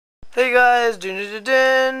Hey guys, dun dun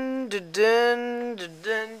dun dun dun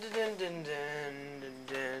dun dun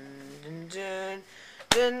dun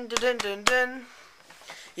dun dun dun dun.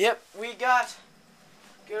 Yep, we got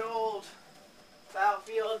good old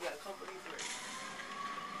Battlefield, got Company 3.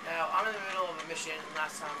 Now, I'm in the middle of a mission, and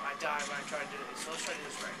last time I died when I tried to do this, so let's try to do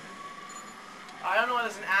this right. I don't know why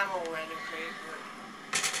there's an ammo random crate.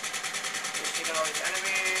 Let's take out all these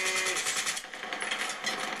enemies.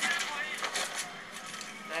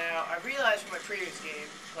 Now, I realized from my previous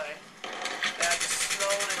gameplay that I have to slow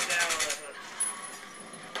it down a little bit.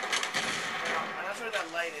 Now, I'm not sure what that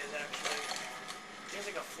light is, actually. It seems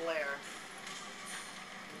like a flare.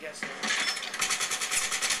 I'm guessing.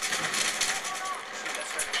 See,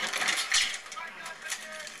 that's right.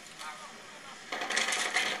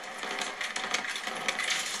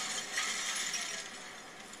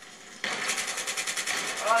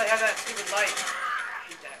 Oh, they have that stupid light. I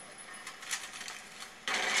hate that.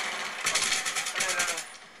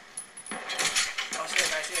 Oh,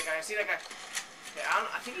 I see that guy. Okay,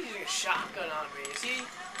 I think he's using a shotgun on me. Is he?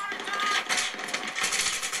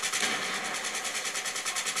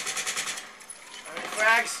 How many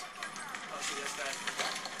frags? Oh, shoot, that's bad.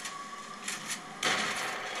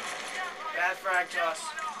 Bad frag toss.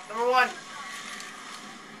 Number 1.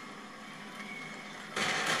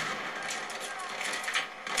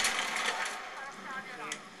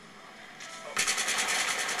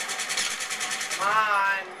 Come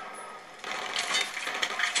on.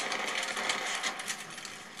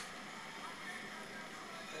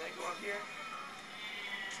 Can I go up here?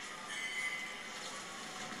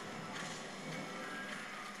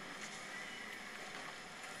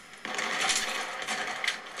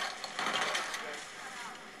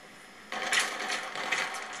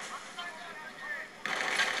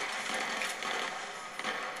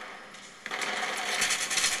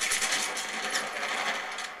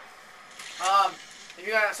 If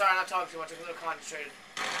you guys, sorry, I'm not talking too much. I'm a little concentrated.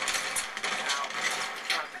 Ow. I'm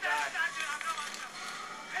trying to die.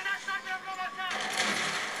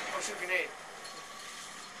 Oh, shoot, grenade.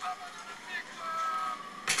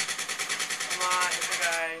 Come on, hit the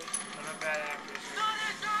guy. Don't have bad accuracy.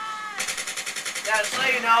 Yeah, just to let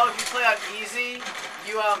you know, if you play on easy,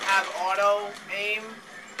 you have auto aim,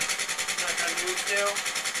 like on noobs do,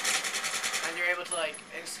 and you're able to like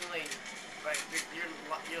instantly. Like,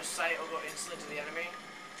 your sight will go instantly to the enemy.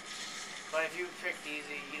 But if you picked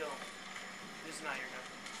easy, you don't. This is not your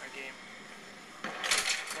game.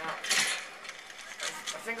 Now,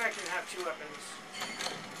 I think I can have 2 weapons.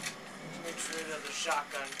 To make sure that the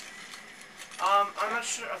shotgun. I'm not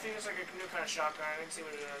sure. I think it's like a new kind of shotgun. I didn't see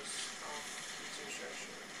what it is. Let's see,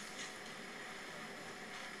 sure.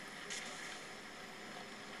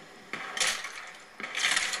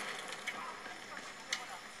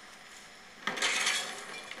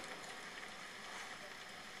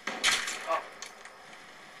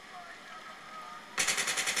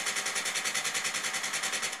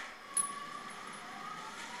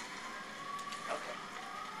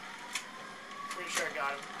 Pretty sure I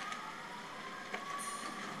got him.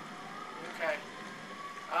 Okay.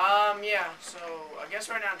 Yeah, so I guess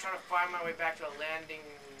right now I'm trying to find my way back to a landing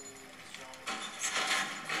zone.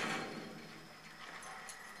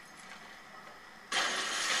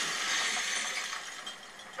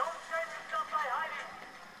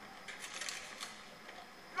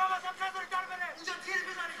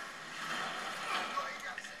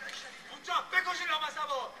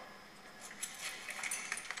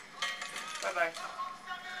 Bye-bye.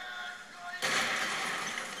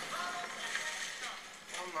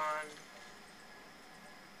 Come on.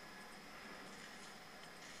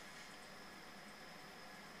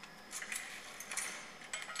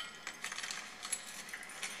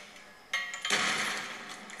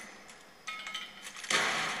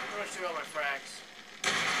 Pretty much do all my frags.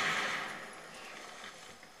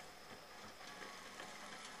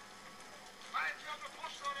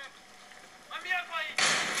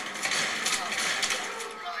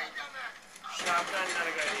 Shotgun, not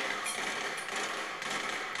a good idea.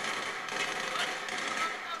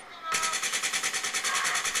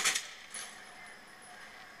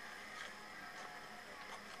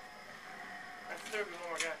 I think there would be one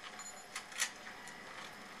more guy.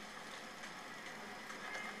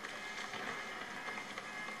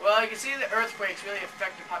 Well, you can see the earthquakes really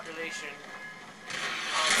affect the population.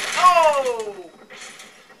 Oh!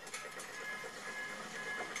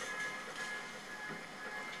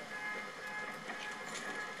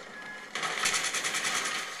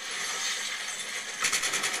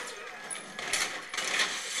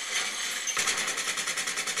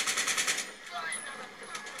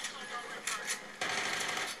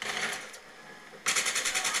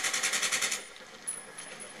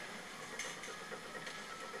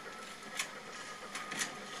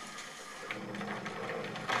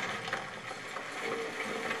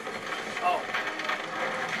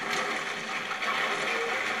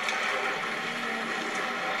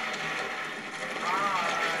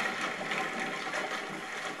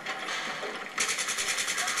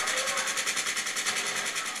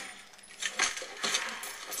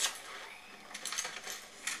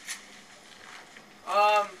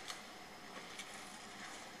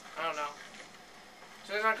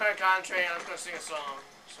 kind of concentrating. I'm just gonna sing a song.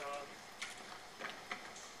 So,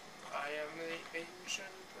 I am the ancient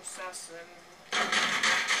assassin, trying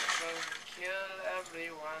to kill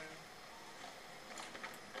everyone.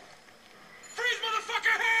 Freeze,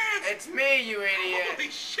 motherfucker, hands! It's me, you idiot. Holy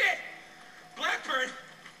shit! Blackburn,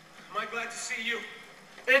 am I glad to see you?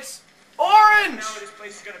 It's Orange. Now this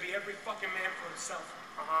place is gonna be every fucking man for himself.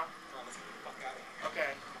 Uh huh. Come on, let's get the fuck out of here.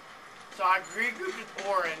 Okay. So I regrouped with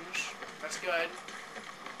Orange. That's good.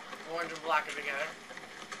 Orange and Black are together.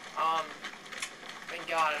 Thank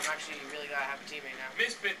God, I'm actually really glad I have a teammate now.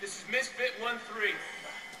 Misfit, this is Misfit 1-3.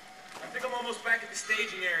 I think I'm almost back at the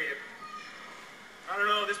staging area. I don't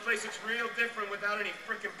know, this place looks real different without any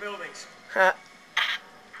frickin' buildings. I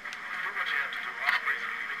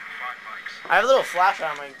have a little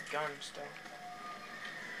flashlight on my gun still.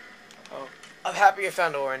 Oh. I'm happy I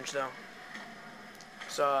found Orange though.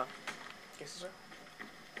 So, yes, sir.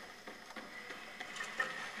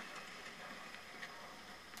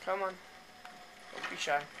 Come on. Don't be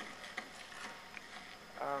shy.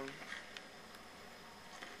 What am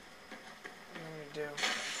I gonna do?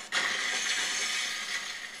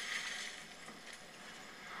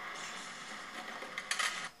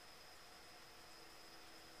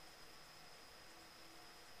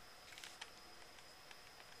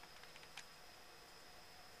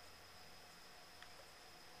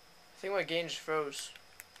 I think my game just froze.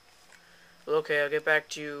 Well, okay, I'll get back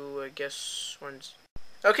to you, I guess, once.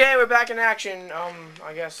 Okay, we're back in action.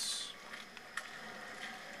 I guess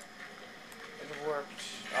it worked.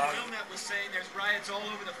 That was saying there's riots all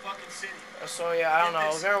over the fucking city. So yeah, I don't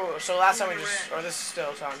know. Remember, so last time we just, or this is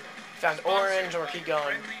still time. Found Orange, or keep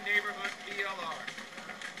going. Friendly neighborhood BLR.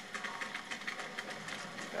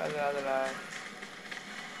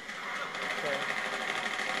 Okay.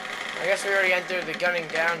 I guess we already entered the gunning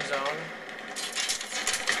down zone.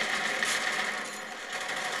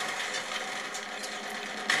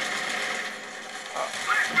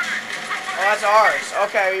 Oh, that's ours.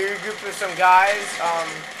 Okay, we regrouped with some guys. I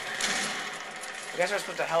guess we're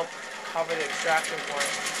supposed to help cover the extraction point.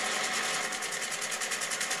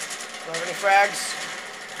 Don't have any frags.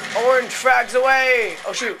 Orange frags away!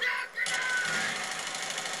 Oh shoot.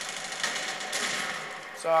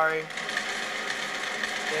 Sorry.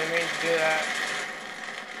 Didn't mean to do that.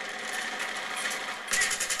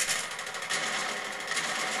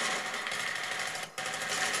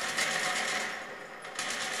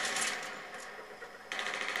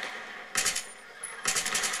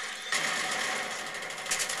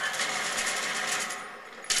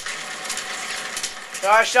 So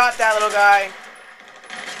I shot that little guy.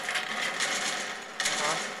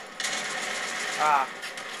 Ah.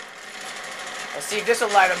 Let's see if this will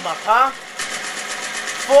light him up, huh?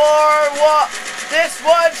 For what? This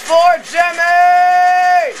one's for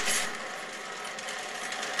Jimmy!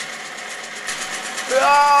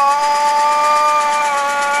 Ah!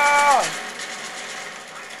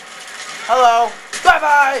 Hello.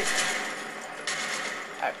 Bye-bye!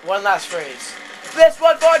 Alright, one last phrase. This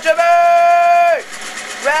one for Jimmy!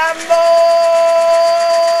 Rambo!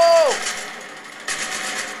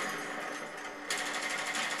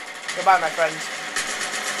 Goodbye, my friends.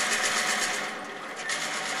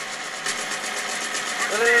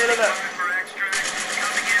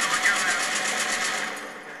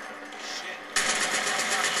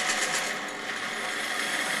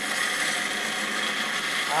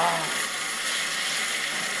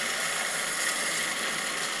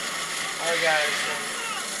 Oh, guys.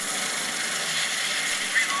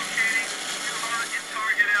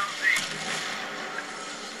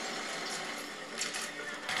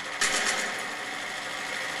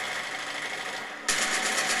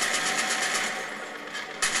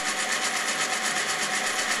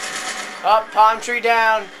 Up, palm tree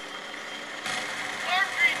down.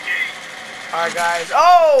 Alright, guys.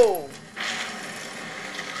 Oh!